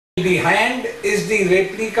The hand is the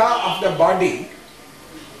replica of the body.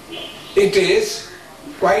 It is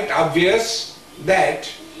quite obvious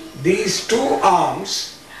that these two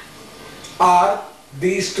arms are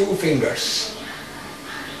these two fingers.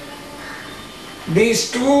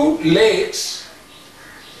 These two legs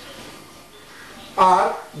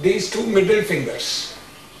are these two middle fingers.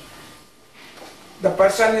 The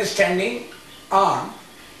person is standing on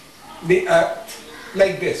the earth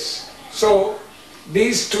like this. So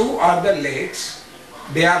these two are the legs.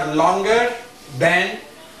 They are longer than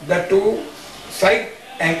the two side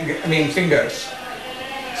fingers.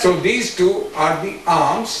 So these two are the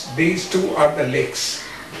arms, these two are the legs.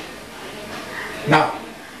 Now,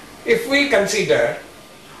 if we consider,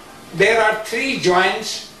 there are three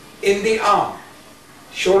joints in the arm: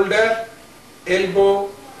 shoulder,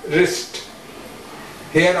 elbow, wrist.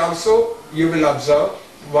 Here also you will observe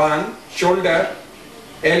one: shoulder,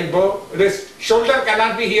 elbow, wrist. Shoulder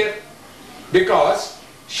cannot be here because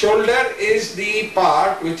shoulder is the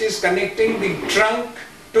part which is connecting the trunk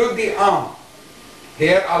to the arm.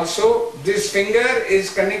 Here also this finger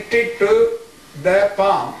is connected to the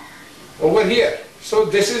palm over here. So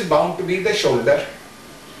this is bound to be the shoulder.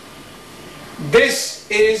 This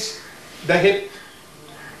is the hip.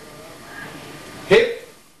 Hip,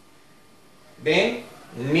 then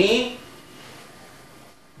knee,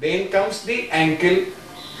 then comes the ankle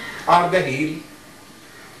or the heel.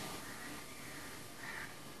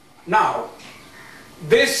 Now,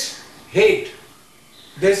 this head,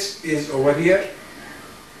 this is over here.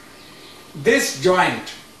 This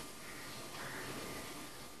joint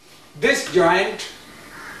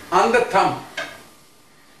on the thumb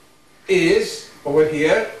is over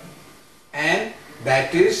here, and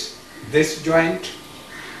that is this joint.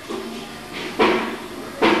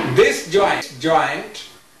 This joint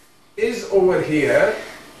is over here,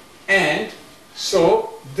 and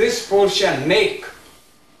so this portion, neck,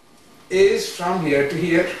 is from here to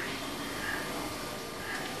here.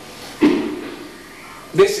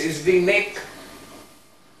 This is the neck.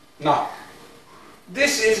 Now,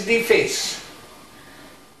 this is the face,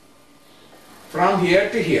 from here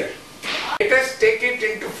to here. Let us take it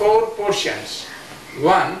into four portions.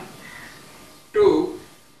 1, 2,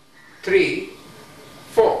 3,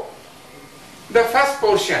 4. The first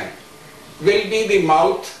portion will be the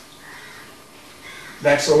mouth,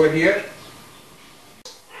 that's over here,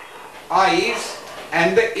 eyes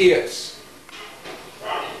and the ears,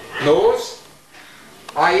 nose,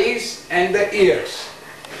 eyes and the ears.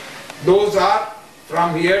 Those are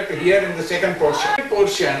from here to here in the second portion. The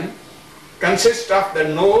portion consists of the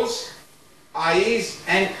nose, eyes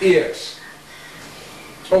and ears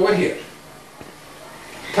over here.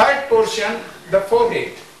 Third portion, the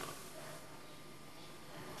forehead.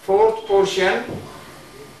 Fourth portion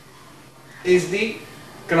is the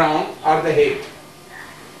crown or the head.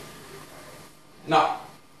 Now,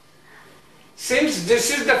 since this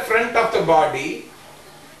is the front of the body,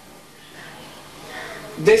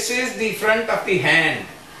 this is the front of the hand.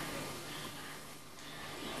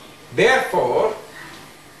 Therefore,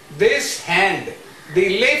 this hand,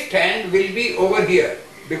 the left hand, will be over here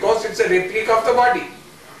because it's a replica of the body.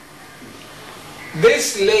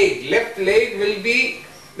 This leg, left leg, will be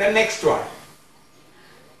the next one.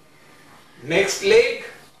 Next leg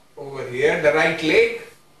over here, the right leg.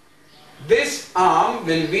 This arm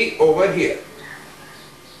will be over here.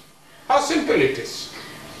 How simple it is.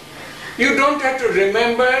 You don't have to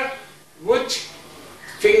remember which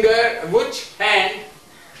finger, which hand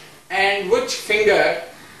and which finger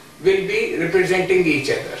will be representing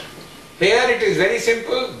each other. Here it is very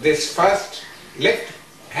simple. This first, left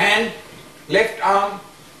hand, left arm,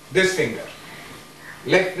 this finger.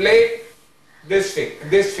 Left leg, this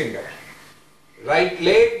finger. Right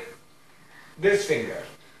leg, this finger.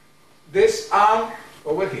 This arm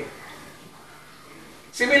over here.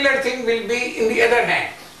 Similar thing will be in the other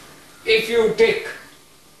hand. If you take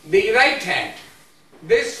the right hand,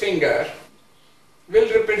 this finger will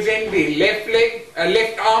represent the left leg,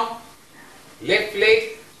 left arm, left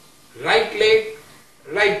leg,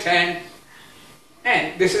 right hand,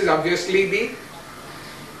 and this is obviously the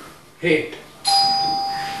head.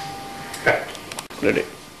 Correct. Ready.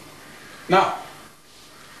 Now,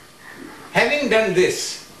 having done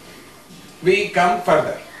this, we come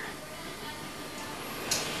further.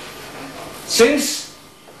 Since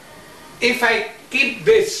if I keep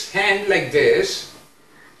this hand like this,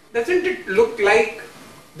 doesn't it look like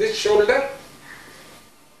this shoulder?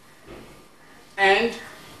 And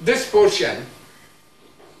this portion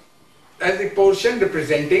as the portion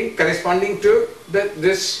representing, corresponding to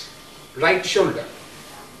this right shoulder.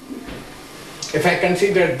 If I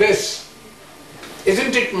consider this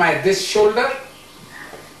Isn't it this shoulder?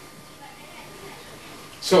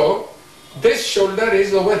 So this shoulder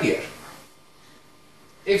is over here.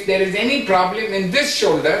 If there is any problem in this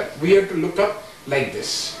shoulder, we have to look up like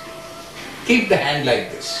this. Keep the hand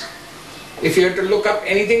like this. If you have to look up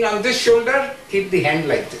anything on this shoulder, keep the hand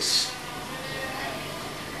like this.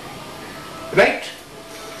 Right?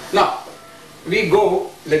 Now, we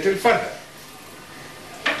go little further.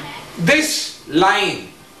 This line,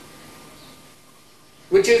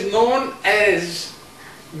 which is known as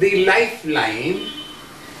the lifeline,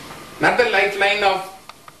 not the lifeline of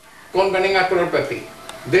Kaun Banega Crorepati.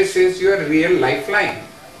 This is your real lifeline.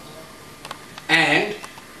 And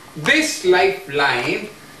this lifeline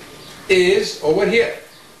is over here.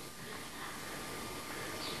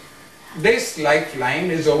 This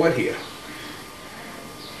lifeline is over here.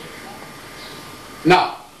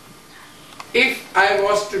 Now, if I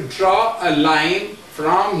was to draw a line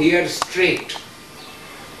from here straight,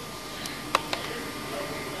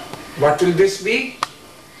 what will this be?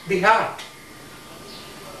 The heart.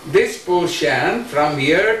 This portion from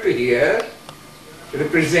here to here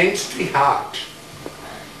represents the heart.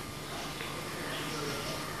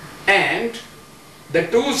 And the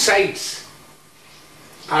two sides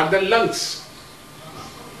are the lungs.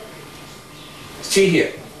 See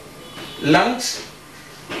here, lungs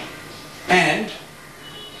and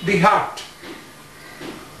the heart.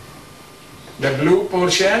 The blue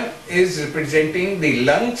portion is representing the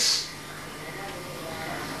lungs,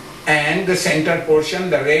 and the center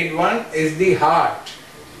portion, the red one, is the heart.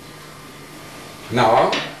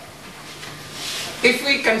 Now, if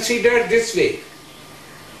we consider this way,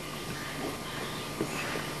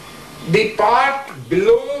 the part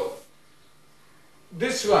below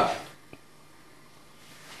this one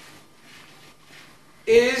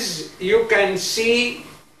is, you can see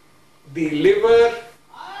the liver.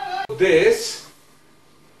 This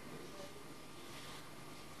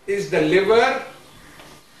is the liver,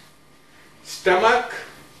 stomach,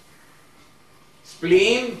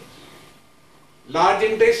 spleen, large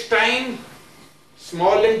intestine,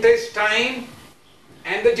 small intestine,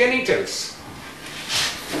 and the genitals.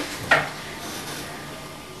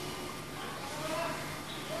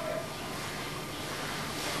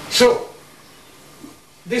 So,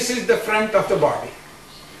 this is the front of the body.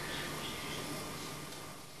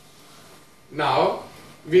 Now,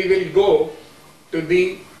 we will go to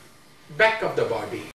the back of the body.